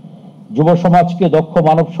হচ্ছে। যুব সমাজকে দক্ষ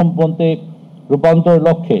মানব সম্পদে রূপান্তরের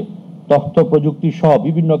লক্ষ্যে তথ্য প্রযুক্তি সহ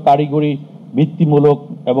বিভিন্ন কারিগরি বৃত্তিমূলক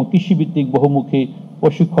এবং কৃষিভিত্তিক বহুমুখী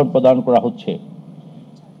প্রশিক্ষণ প্রদান করা হচ্ছে।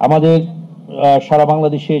 আমাদের সারা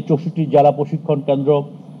বাংলাদেশে 64 জেলা প্রশিক্ষণ কেন্দ্র,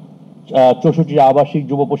 64টি আবাসিক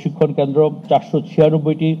যুব প্রশিক্ষণ কেন্দ্র,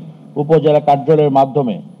 496টি উপজেলা কার্যালয়ের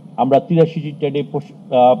মাধ্যমে আমরা 83টি ট্রেডে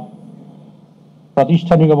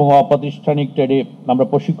প্রাতিষ্ঠানিক এবং অপ্রাতিষ্ঠানিক ট্রেডে আমরা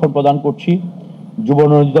প্রশিক্ষণ প্রদান করছি। যুব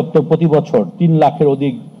অধিদপ্তর প্রতি বছর 3 লাখের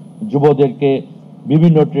অধিক যুবদেরকে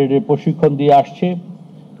বিভিন্ন ট্রেডে প্রশিক্ষণ দিয়ে আসছে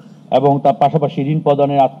এবং তার পাশাপাশি ঋণ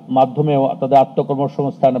প্রদানের মাধ্যমে তাদের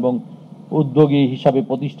আত্মকর্মসংস্থান এবং উদ্যোগী হিসাবে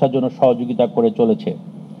প্রতিষ্ঠার জন্য সহযোগিতা করে চলেছে।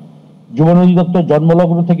 যুব অধিদপ্তর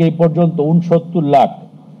জন্মলগ্ন থেকে এই পর্যন্ত 69 লাখ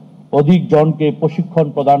অধিক জনকে প্রশিক্ষণ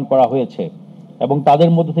প্রদান করা হয়েছে এবং তাদের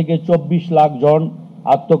মধ্যে থেকে 24 লাখ জন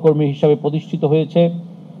আত্মকর্মী হিসাবে প্রতিষ্ঠিত হয়েছে।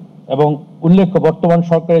 এবং উল্লেখ্য, বর্তমান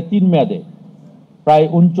সরকারের 3 মেয়াদে প্রায়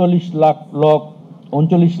 39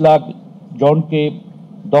 লাখ জনকে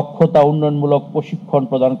দক্ষতা উন্নয়নমূলক প্রশিক্ষণ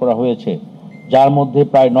প্রদান করা হয়েছে, যার মধ্যে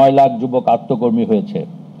প্রায় 9 লাখ যুবক আত্মকর্মী হয়েছে।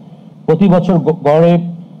 প্রতি বছর গড়ে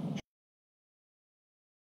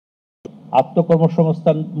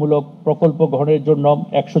আত্মকর্মসংস্থানমূলক প্রকল্প গ্রহণের জন্য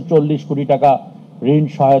 140 কোটি টাকা ঋণ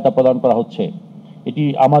সহায়তা প্রদান করা হচ্ছে। এটি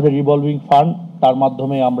আমাদের রিভলভিং ফান্ড, তার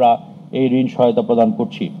মাধ্যমে আমরা এই ঋণ সহায়তা প্রদান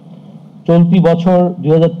করছি। চলতি বছর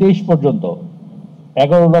 2023 পর্যন্ত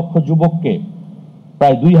 11 লক্ষ যুবককে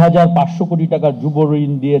প্রায় 2500 কোটি টাকার যুব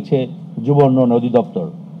ঋণ দিয়েছে যুব উন্নয়ন অধিদপ্তর।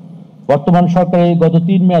 বর্তমান সরকারের গত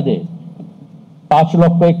 3 মেয়াদে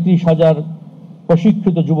 5,31,000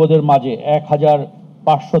 প্রশিক্ষিত যুবদের মাঝে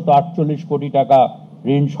 1,548 কোটি টাকা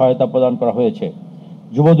ঋণ সহায়তা প্রদান করা হয়েছে।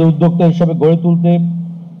 যুবদের উদ্যোক্তা হিসেবে গড়ে তুলতে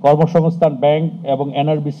কর্মসংস্থান ব্যাংক এবং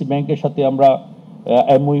এনআরবিসি ব্যাংকের সাথে আমরা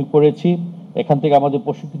এমওইউ করেছি। এখান থেকে আমাদের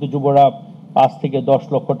প্রশিক্ষিত যুবরা 5 থেকে 10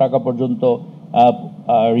 লক্ষ টাকা পর্যন্ত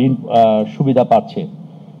ঋণ সুবিধা পাচ্ছে।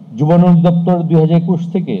 যুব অধিদপ্তর 2021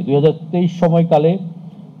 থেকে 2023 সময়কালে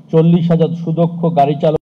 40,000 সুদক্ষ গাড়ি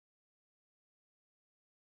চালক,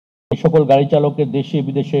 এই সকল গাড়ি চালকের দেশে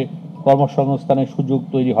বিদেশে কর্মসংস্থানের সুযোগ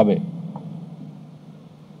তৈরি হবে।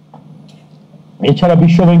 এছাড়া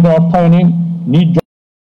বিশ্বব্যাংকের অর্থায়নে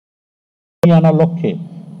আনার লক্ষ্যে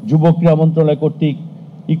যুব ক্রীড়া মন্ত্রণালয় কর্তৃক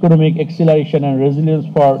economic acceleration and resilience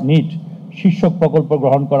for NEET শীর্ষক প্রকল্প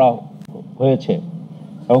গ্রহণ করা হয়েছে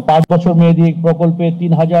এবং 5 বছর মেয়াদী প্রকল্পে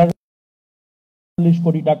 3,040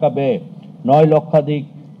 কোটি টাকা ব্যয়ে 9 লক্ষাধিক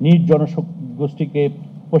নিট জনগোষ্ঠীকে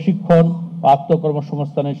প্রশিক্ষণ ও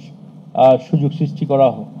আত্মকর্মসংস্থানের সুযোগ সৃষ্টি করা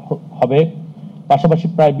হবে। পাশাপাশি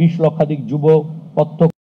প্রায় 20 লক্ষাধিক যুব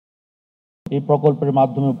প্রত্যক্ষ এই প্রকল্পের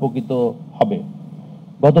মাধ্যমে উপকৃত হবে।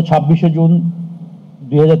 গত 26শে জুন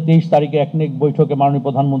 2023 তারিখে একনেক বৈঠকে মাননীয়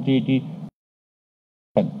প্রধানমন্ত্রী এটি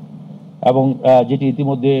এবং যেটি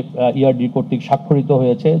ইতিমধ্যে ইআরডি কর্তৃক স্বাক্ষরিত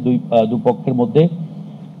হয়েছে দুপক্ষের মধ্যে।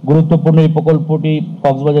 গুরুত্বপূর্ণ এই প্রকল্পটি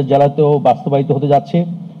কক্সবাজার জেলাতেও বাস্তবায়িত হতে যাচ্ছে।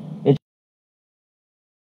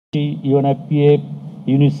 UNFPA,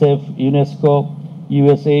 UNICEF, UNESCO,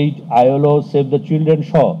 USAID, ILO, save the children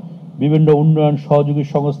সহ বিভিন্ন উন্নয়ন সহযোগী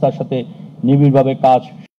সংস্থার সাথে নিবিড়ভাবে কাজ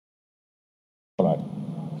করায়।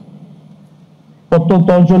 প্রত্যন্ত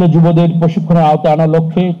অঞ্চলে যুবদের প্রশিক্ষণের আওতায় আনার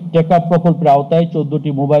লক্ষ্যে টেকআপ প্রকল্পের আওতায়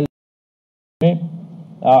 14টি মোবাইল,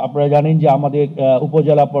 আপনারা জানেন যে আমাদের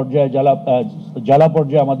উপজেলা পর্যায়ে জেলা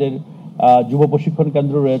পর্যায়ে আমাদের যুব প্রশিক্ষণ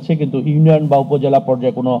কেন্দ্র রয়েছে, কিন্তু ইউনিয়ন বা উপজেলা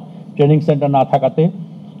পর্যায়ে কোনো ট্রেনিং সেন্টার না থাকাতে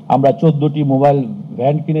আমরা 14টি মোবাইল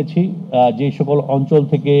ভ্যান কিনেছি। যে সকল অঞ্চল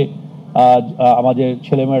থেকে আমাদের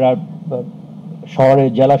ছেলেমেয়েরা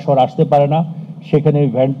জেলা শহর আসতে পারে না, সেখানে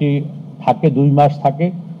ভ্যানটি থাকে 2 মাস থাকে।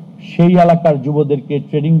 সেই এলাকার যুবদেরকে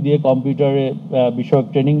ট্রেনিং দিয়ে, কম্পিউটারে বিষয়ক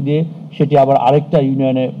ট্রেনিং দিয়ে সেটি আবার আরেকটা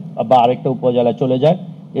ইউনিয়নে বা আরেকটা উপজেলায় চলে যায়।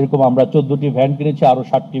 এরকম আমরা 14টি ভ্যান কিনেছি, আরও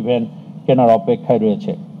 7টি ভ্যান কেনার অপেক্ষায়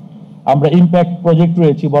রয়েছে। আমরা ইম্প্যাক্ট প্রজেক্ট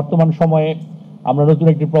রয়েছি। বর্তমান সময়ে আমরা নতুন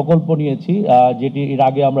একটি প্রকল্প নিয়েছি, যেটি এর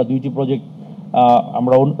আগে আমরা 2টি প্রজেক্ট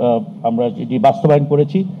আমরা এটি বাস্তবায়ন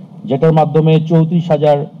করেছি, যেটার মাধ্যমে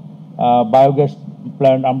 34,000 বায়োগ্যাস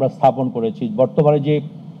প্ল্যান্ট আমরা স্থাপন করেছি। বর্তমানে যে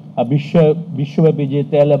বিশ্বব্যাপী যে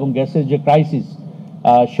তেল এবং গ্যাসের যে ক্রাইসিস,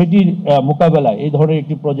 সেটির মোকাবেলায় এই ধরনের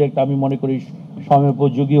একটি প্রজেক্ট আমি মনে করি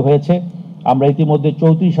সময়োপযোগী হয়েছে। আমরা ইতিমধ্যে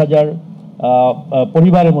 34,000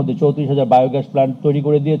 পরিবারের মধ্যে 34,000 বায়োগ্যাস প্ল্যান্ট তৈরি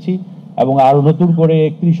করে দিয়েছি এবং আরও নতুন করে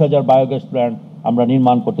 31,000 বায়োগ্যাস প্ল্যান্ট আমরা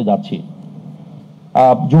নির্মাণ করতে যাচ্ছি।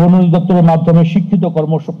 যুব অধিদপ্তরের মাধ্যমে শিক্ষিত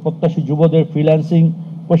কর্মপ্রত্যাশী যুবদের ফ্রিল্যান্সিং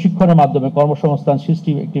প্রশিক্ষণের মাধ্যমে কর্মসংস্থান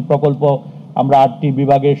সৃষ্টি একটি প্রকল্প আমরা 8টি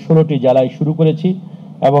বিভাগের 16টি জেলায় শুরু করেছি।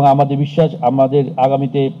 এবং আমাদের বিশ্বাস আমাদের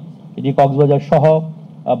আগামীতে এটি কক্সবাজার সহ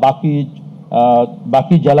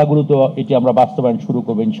বাকি জেলাগুলোতেও এটি আমরা বাস্তবায়ন শুরু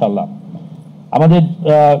করব ইনশাআল্লাহ। আমাদের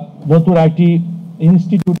নতুন একটি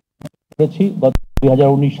ইনস্টিটিউট করেছি গত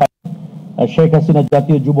 2019 সালে, শেখ হাসিনা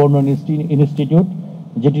জাতীয় যুব উন্নয়ন ইনস্টিটিউট,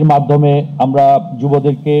 যেটির মাধ্যমে আমরা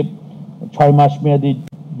যুবদেরকে 6 মাস মেয়াদী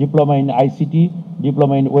diploma in ICT,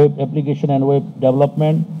 diploma in web application and web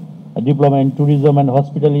development, diploma in tourism and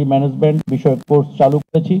hospitality management বিষয়ক কোর্স চালু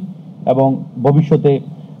করেছি এবং ভবিষ্যতে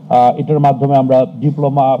এটার মাধ্যমে আমরা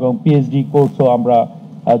ডিপ্লোমা এবং পিএইচডি কোর্সও আমরা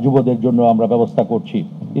যুবদের জন্য আমরা ব্যবস্থা করছি।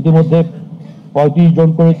 ইতিমধ্যে 35 জন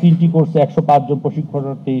করে 3টি কোর্সে 105 জন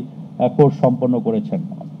প্রশিক্ষণার্থী কোর্স সম্পন্ন করেছেন।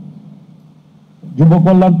 যুব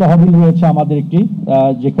কল্যাণ তহবিল রয়েছে আমাদের একটি,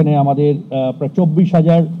 যেখানে আমাদের প্রায়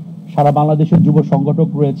 24,000 সারা বাংলাদেশের যুব সংগঠক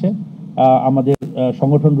রয়েছে, আমাদের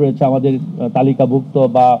সংগঠন রয়েছে, আমাদের তালিকাভুক্ত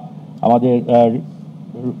বা আমাদের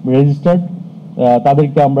রেজিস্টার্ড।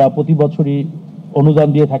 তাদেরকে আমরা প্রতি বছরই অনুদান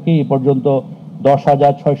দিয়ে থাকি। এ পর্যন্ত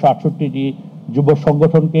 10,668টি যুব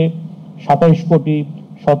সংগঠনকে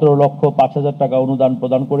 27,17,05,000 টাকা অনুদান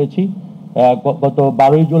প্রদান করেছি। গত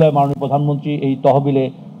 12 জুলাই মাননীয় প্রধানমন্ত্রী এই তহবিলে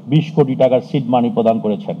 20 কোটি টাকার সিড মানি প্রদান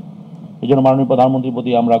করেছেন। এই জন্য মাননীয় প্রধানমন্ত্রীর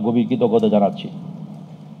প্রতি আমরা গভীর কৃতজ্ঞতা জানাচ্ছি।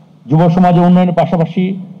 যুব সমাজের উন্নয়নের পাশাপাশি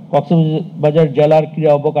কক্সবাজার জেলার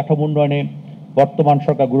ক্রীড়া অবকাঠামো উন্নয়নে বর্তমান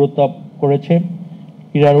সরকার গুরুত্ব করেছে।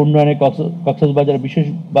 ক্রীড়ার উন্নয়নে কক্সবাজার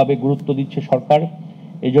বিশেষভাবে গুরুত্ব দিচ্ছে সরকার।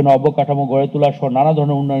 এই জন্য অবকাঠামো গড়ে তোলা সহ নানা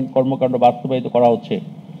ধরনের উন্নয়ন কর্মকাণ্ড বাস্তবায়িত করা হচ্ছে।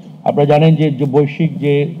 আপনারা জানেন যে বৈশ্বিক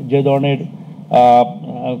যে ধরনের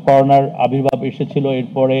করোনার আবির্ভাব এসেছিল,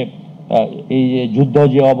 এরপরে এই যুদ্ধ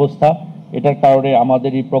যে অবস্থা, এটার কারণে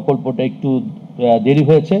আমাদের এই প্রকল্পটা একটু দেরি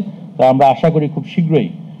হয়েছে। তো আমরা আশা করি খুব শীঘ্রই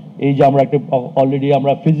এই যে আমরা একটা অলরেডি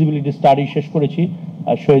আমরা ফিজিবিলিটি স্টাডি শেষ করেছি,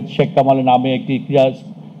 শহীদ শেখ কামালের নামে একটি ক্রীড়া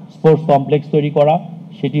স্পোর্টস কমপ্লেক্স তৈরি করা,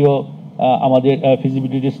 সেটিও আমাদের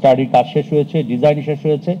ফিজিবিলিটি স্টাডির কাজ শেষ হয়েছে, ডিজাইন শেষ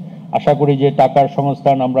হয়েছে। আশা করি যে টাকার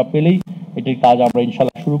সংস্থান আমরা পেলেই এটির কাজ আমরা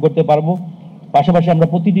ইনশাল্লাহ শুরু করতে পারবো। পাশাপাশি আমরা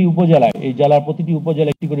প্রতিটি উপজেলায়, এই জেলার প্রতিটি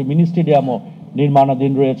উপজেলায় একটি করে মিনি স্টেডিয়ামও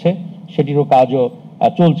নির্মাণাধীন রয়েছে, সেটিরও কাজও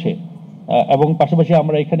চলছে। এবং পাশাপাশি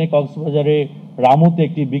আমরা এখানে কক্সবাজারে রামুতে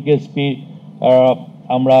একটি বিকেএসপি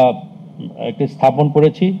আমরা একটি স্থাপন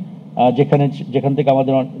করেছি, যেখান থেকে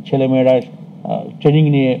আমাদের ছেলেমেয়েরা ট্রেনিং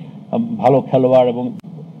নিয়ে ভালো খেলোয়াড় এবং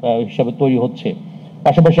হিসাবে তৈরি হচ্ছে।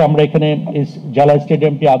 পাশাপাশি আমরা এখানে জেলা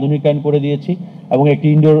স্টেডিয়ামটি আধুনিকায়ন করে দিয়েছি এবং একটি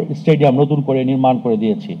ইনডোর স্টেডিয়াম নতুন করে নির্মাণ করে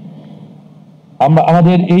দিয়েছি। আমরা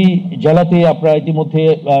আমাদের এই জেলাতে আপনারা ইতিমধ্যে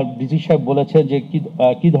ডিসি সাহেব বলেছেন যে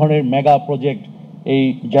কি ধরনের মেগা প্রজেক্ট এই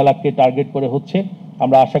জেলাকে টার্গেট করে হচ্ছে।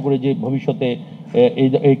 আমরা আশা করি যে ভবিষ্যতে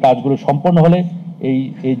এই কাজগুলো সম্পন্ন হলে এই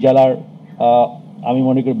জেলার আমি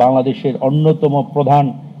মনে করি বাংলাদেশের অন্যতম প্রধান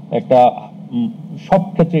একটা সব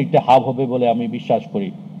ক্ষেত্রে একটা হাব হবে বলে আমি বিশ্বাস করি।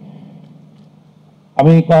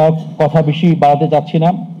 আমি কথা বেশি বাড়াতে চাচ্ছি না।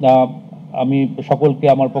 আমি সকলকে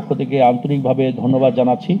আমার পক্ষ থেকে আন্তরিকভাবে ধন্যবাদ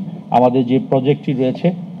জানাচ্ছি। আমাদের যে প্রজেক্টটি রয়েছে,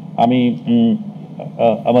 আমি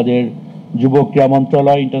আমাদের যুব ক্রীড়া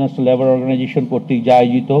মন্ত্রণালয়, ইন্টারন্যাশনাল লেবার অর্গানাইজেশন কর্তৃক যা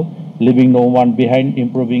আয়োজিত living no one behind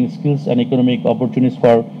improving skills and economic opportunities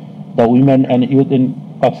for the women and youth in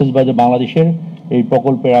Cox's Bazar বাংলাদেশের এই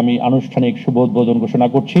প্রকল্পের আমি আনুষ্ঠানিক শুভ উদ্বোধন ঘোষণা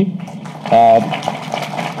করছি।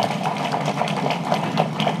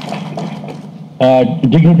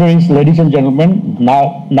 Dignitaries, ladies and gentlemen,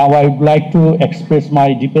 now I would like to express my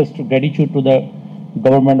deepest gratitude to the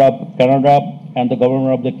Government of Canada and the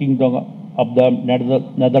Government of the Kingdom of the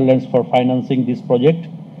Netherlands for financing this project,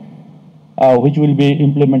 which will be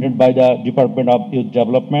implemented by the Department of Youth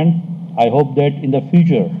Development. I hope that in the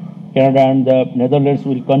future, Canada and the Netherlands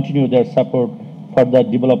will continue their support for the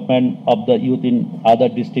development of the youth in other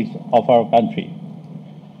districts of our country.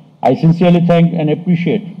 I sincerely thank and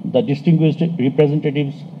appreciate the distinguished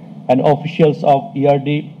representatives and officials of ERD,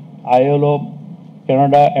 ILO,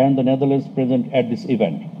 Canada and the Netherlands present at this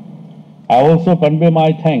event. I also convey my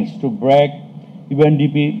thanks to BRAC,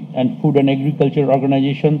 UNDP and Food and Agriculture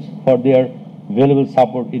organizations for their valuable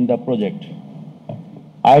support in the project.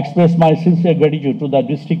 I express my sincere gratitude to the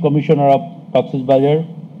District Commissioner of Coxsbazar,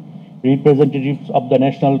 representatives of the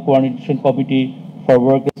National Coordination Committee for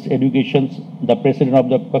Workers' Education, the President of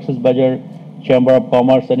the Coxsbazar Chamber of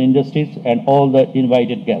Commerce and Industries, and all the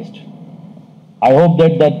invited guests. I hope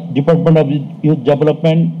that the Department of Youth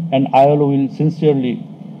Development and ILO will sincerely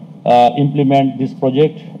implement this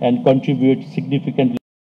project and contribute significantly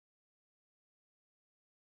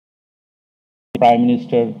to Prime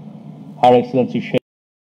Minister, Her Excellency Sheikh,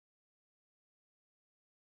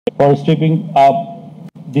 for stepping up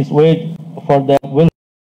this way for the will.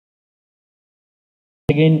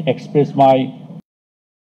 Again, express my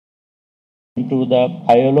to the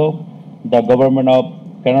ILO, the Government of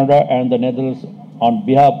Canada, and the Netherlands on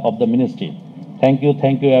behalf of the Ministry. Thank you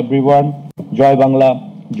everyone. Joy Bangla,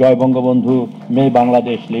 Joy Bangabandhu, may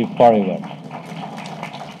Bangladesh live forever.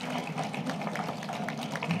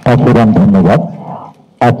 অসংখ্য ধন্যবাদ।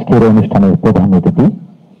 আজকের অনুষ্ঠানের প্রধান অতিথি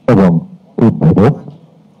এবং উদ্বোধক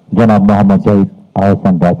জনাব মোহাম্মদ জাহিদ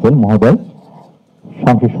আহসান রাসেল মহোদয়,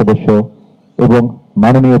 সংসদ সদস্য এবং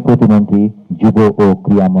মাননীয় প্রতিমন্ত্রী যুব ও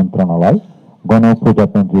ক্রীড়া মন্ত্রণালয়,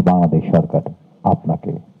 গণপ্রজাতন্ত্রী বাংলাদেশ সরকার,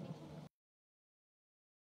 আপনাকে।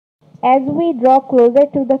 As we draw closer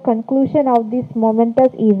to the conclusion of this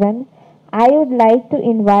momentous event, I would like to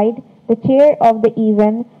invite the chair of the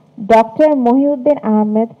event, Dr. Mohiuddin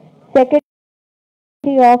Ahmed,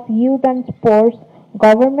 Secretary of Youth and Sports,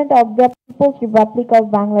 Government of the People's Republic of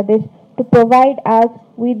Bangladesh, to provide us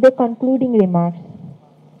with the concluding remarks.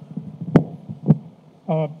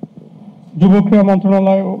 যুব ক্রীড়া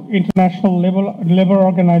মন্ত্রণালয় ও international labour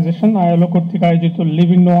organisation ILO কর্তৃক আয়োজিত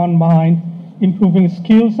living no one behind improving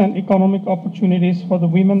skills and economic opportunities for the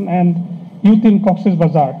women and youth in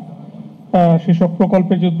Cox's Bazar শীর্ষক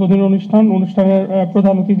প্রকল্পের যে উদ্বোধনী অনুষ্ঠানের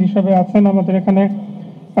প্রধান অতিথি হিসেবে আছেন আমাদের এখানে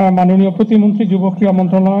মাননীয় প্রতিমন্ত্রী যুব ক্রীড়া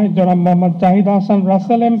মন্ত্রণালয় জনাব মোহাম্মদ জাহিদ আহসান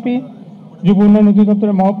রাসেল এমপি, যুব উন্নয়ন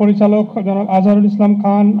অধিদপ্তরের মহাপরিচালক জনাব Azharul Islam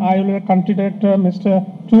Khan, আইএলওর country director mister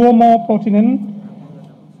টুওমো পটিনেন,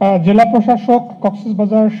 জেলা প্রশাসক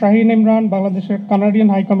কক্সবাজার শাহিন ইমরান, বাংলাদেশের Canadian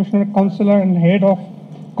high commissioner councillor and head of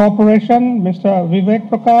cooperation mister Vivek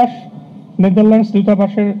Prakash, Netherlands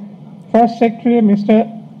দূতাবাসের first secretary mister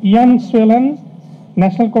Ian সুয়েলেন,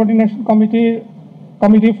 national coordination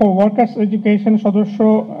committee for workers education সদস্য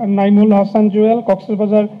Naimul Hasan Jewel,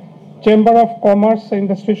 Cox's Bazar chamber of commerce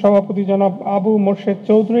industry সভাপতি জনাব আবু মোর্শেদ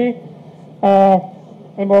চৌধুরী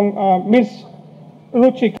এবং miss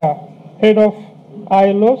Ruchika, head of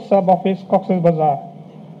ILO sub office Cox's Bazar.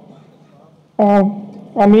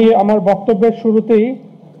 আমি আমার বক্তব্যের শুরুতেই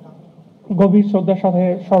গভীর শ্রদ্ধার সাথে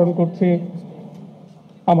স্মরণ করছি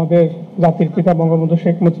আমাদের জাতির পিতা বঙ্গবন্ধু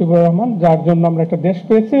শেখ মুজিবুর রহমান, যার জন্য আমরা একটা দেশ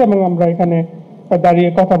পেয়েছি এবং আমরা এখানে দাঁড়িয়ে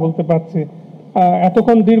কথা বলতে পারছি।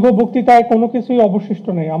 এতক্ষণ দীর্ঘ বক্তৃতায় কোনো কিছুই অবশিষ্ট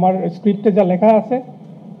নেই, আমার স্ক্রিপ্টে যা লেখা আছে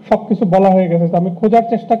সবকিছু বলা হয়ে গেছে। আমি খোঁজার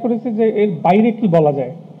চেষ্টা করেছি যে এর বাইরে কি বলা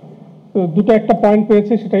যায়, তো দুটো একটা পয়েন্ট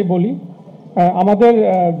পেয়েছি, সেটাই বলি। আমাদের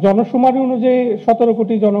জনশুমারি অনুযায়ী 17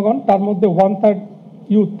 কোটি জনগণ, তার মধ্যে 1/3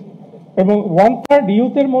 ইউথ, এবং 1/3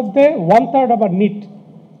 ইউথের মধ্যে 1/3 আবার নিট।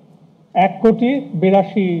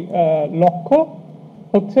 1,82,00,000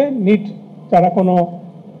 হচ্ছে নিট, যারা কোনো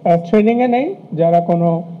ট্রেনিংয়ে নেই, যারা কোনো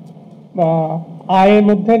আয়ের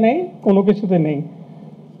মধ্যে নেই, কোনো কিছুতে নেই।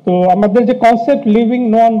 তো আমাদের যে concept living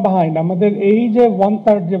no one behind, আমাদের এই যে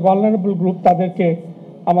 1/3 যে ভালনারেবল গ্রুপ, তাদেরকে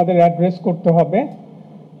আমাদের অ্যাড্রেস করতে হবে।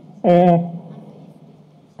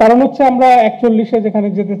 কারণ হচ্ছে আমরা 41-এ যেখানে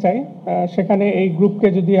যেতে চাই, সেখানে এই গ্রুপকে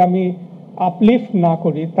যদি আমি আপলিফট না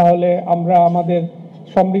করি, তাহলে আমরা আমাদের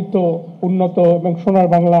সমৃদ্ধ, উন্নত এবং সোনার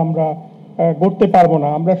বাংলা আমরা গড়তে পারবো না।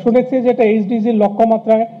 আমরা শুনেছি যে এটা এইচডিজির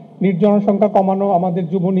লক্ষ্যমাত্রায় নির্জনসংখ্যা কমানো, আমাদের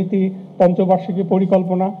যুবনীতি, পঞ্চবার্ষিকী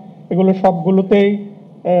পরিকল্পনা, এগুলো সবগুলোতেই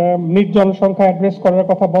নির্জনসংখ্যা অ্যাড্রেস করার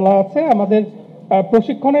কথা বলা আছে। আমাদের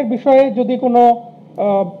প্রশিক্ষণের বিষয়ে যদি কোনো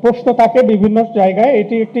প্রশ্ন থাকে বিভিন্ন জায়গায়,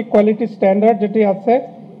 এটি একটি কোয়ালিটি স্ট্যান্ডার্ড যেটি আছে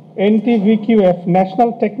NTVQF national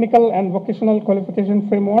technical and vocational qualification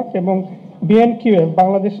framework এবং BNQF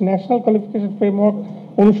Bangladesh national qualification framework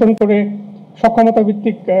অনুসরণ করে সক্ষমতা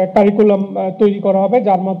ভিত্তিক কারিকুলাম তৈরি করা হবে,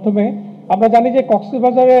 যার মাধ্যমে আমরা জানি যে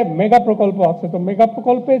কক্সবাজারে মেগা প্রকল্প আছে। তো মেগা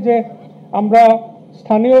প্রকল্পে যে আমরা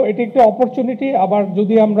স্থানীয়, এটি একটি অপরচুনিটি। আবার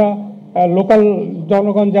যদি আমরা লোকাল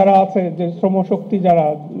জনগণ যারা আছে, যে শ্রমশক্তি যারা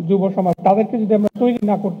যুব সমাজ, তাদেরকে যদি আমরা তৈরি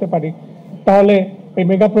না করতে পারি, তাহলে এই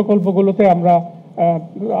মেগা প্রকল্পগুলোতে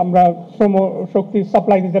আমরা শ্রম শক্তি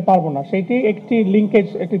সাপ্লাই দিতে পারবো না। সেইটি একটি লিঙ্কেজ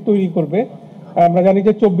এটি তৈরি করবে। আমরা জানি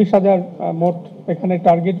যে 24,000 মোট এখানে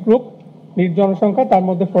টার্গেট গ্রুপ, নির্জনসংখ্যা, তার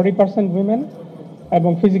মধ্যে 40% উইমেন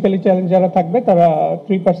এবং ফিজিক্যালি চ্যালেঞ্জ যারা থাকবে তারা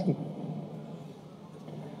 3%।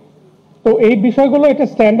 তো এই বিষয়গুলো, এটা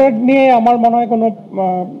স্ট্যান্ডার্ড নিয়ে আমার মনে হয় কোনো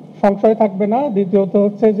সংশয় থাকবে না। দ্বিতীয়ত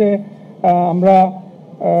হচ্ছে যে আমরা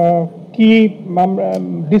কি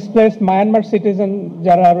ডিসপ্লেসড মায়ানমার সিটিজেন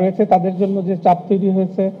যারা রয়েছে তাদের জন্য যে চাপ তৈরি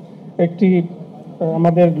হয়েছে, একটি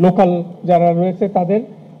আমাদের লোকাল যারা রয়েছে তাদের,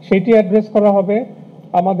 সেটি অ্যাড্রেস করা হবে।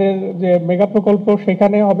 আমাদের যে মেগা প্রকল্প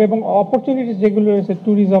সেখানে হবে, এবং অপরচুনিটি যেগুলো রয়েছে,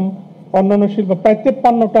 ট্যুরিজম, অন্যান্য শিল্প, প্রায়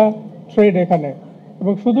 53টা ট্রেড এখানে।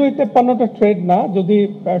 এবং শুধু এই 53টা ট্রেড না, যদি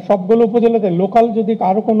সবগুলো উপজেলাতে লোকাল যদি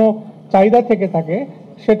আরো কোনো চাহিদা থেকে থাকে,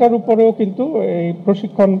 সেটার উপরেও কিন্তু এই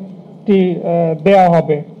প্রশিক্ষণটি দেয়া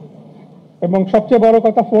হবে। এবং সবচেয়ে বড়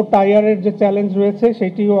কথা, 4 টায়ারের যে চ্যালেঞ্জ রয়েছে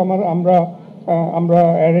সেটিও আমরা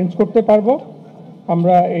অ্যারেঞ্জ করতে পারবো।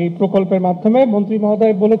 আমরা এই প্রকল্পের মাধ্যমে, মন্ত্রী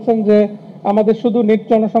মহোদয় বলেছেন যে আমাদের শুধু নেট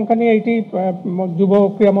জনসংখ্যা নিয়ে এটি যুব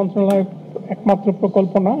ক্রীড়া মন্ত্রণালয়ের একমাত্র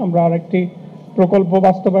প্রকল্প না, আমরা আরেকটি প্রকল্প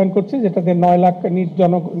বাস্তবায়ন করছি যেটাতে 9 লাখ নিট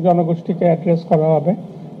জনগোষ্ঠীকে অ্যাড্রেস করা হবে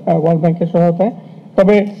ওয়ার্ল্ড ব্যাংকের সহায়তায়।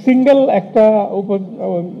 তবে সিঙ্গেল একটা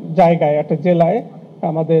জায়গায়, একটা জেলায়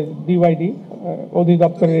আমাদের ডিওয়াইডি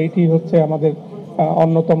অধিদপ্তরের এটি হচ্ছে আমাদের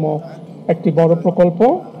অন্যতম একটি বড় প্রকল্প।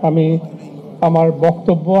 আমি আমার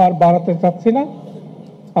বক্তব্য আর বাড়াতে চাচ্ছি না,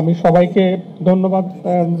 আমি সবাইকে ধন্যবাদ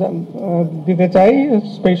দিতে চাই,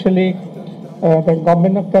 specially the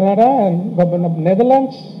government of Canada and government of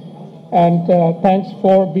Netherlands, and thanks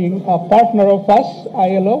for being a partner of us,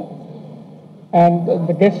 ILO, and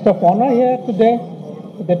the guest of honor here today,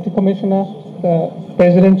 the Deputy Commissioner, the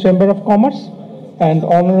President Chamber of Commerce, and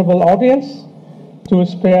honorable audience to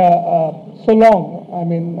spare so long. I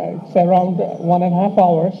mean, it's around 1.5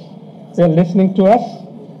 hours. They are listening to us,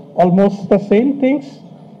 almost the same things,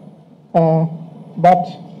 but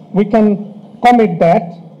we can commit that.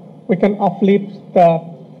 We can uplift the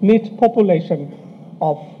neat population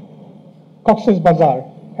of Cox's Bazar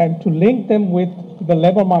and to link them with the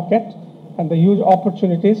labor market and the huge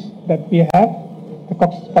opportunities that we have, the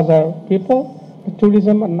Cox's Bazar people, the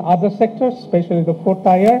tourism and other sectors, especially the 4th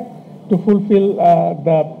tier, to fulfill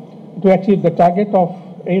to achieve the target of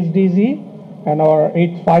SDG and our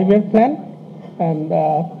 8th 5-year plan. And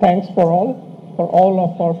thanks for all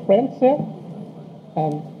of our friends here,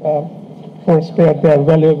 and for spare their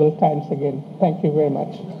valuable times again. Thank you very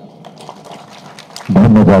much.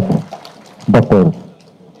 ধন্যবাদ doctor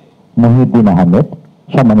Mohiuddin Ahmed,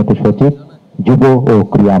 সম্মানিত সচিব, যুব ও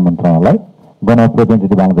ক্রীড়া মন্ত্রণালয়,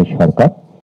 গণপ্রজাতন্ত্রী বাংলাদেশ সরকার।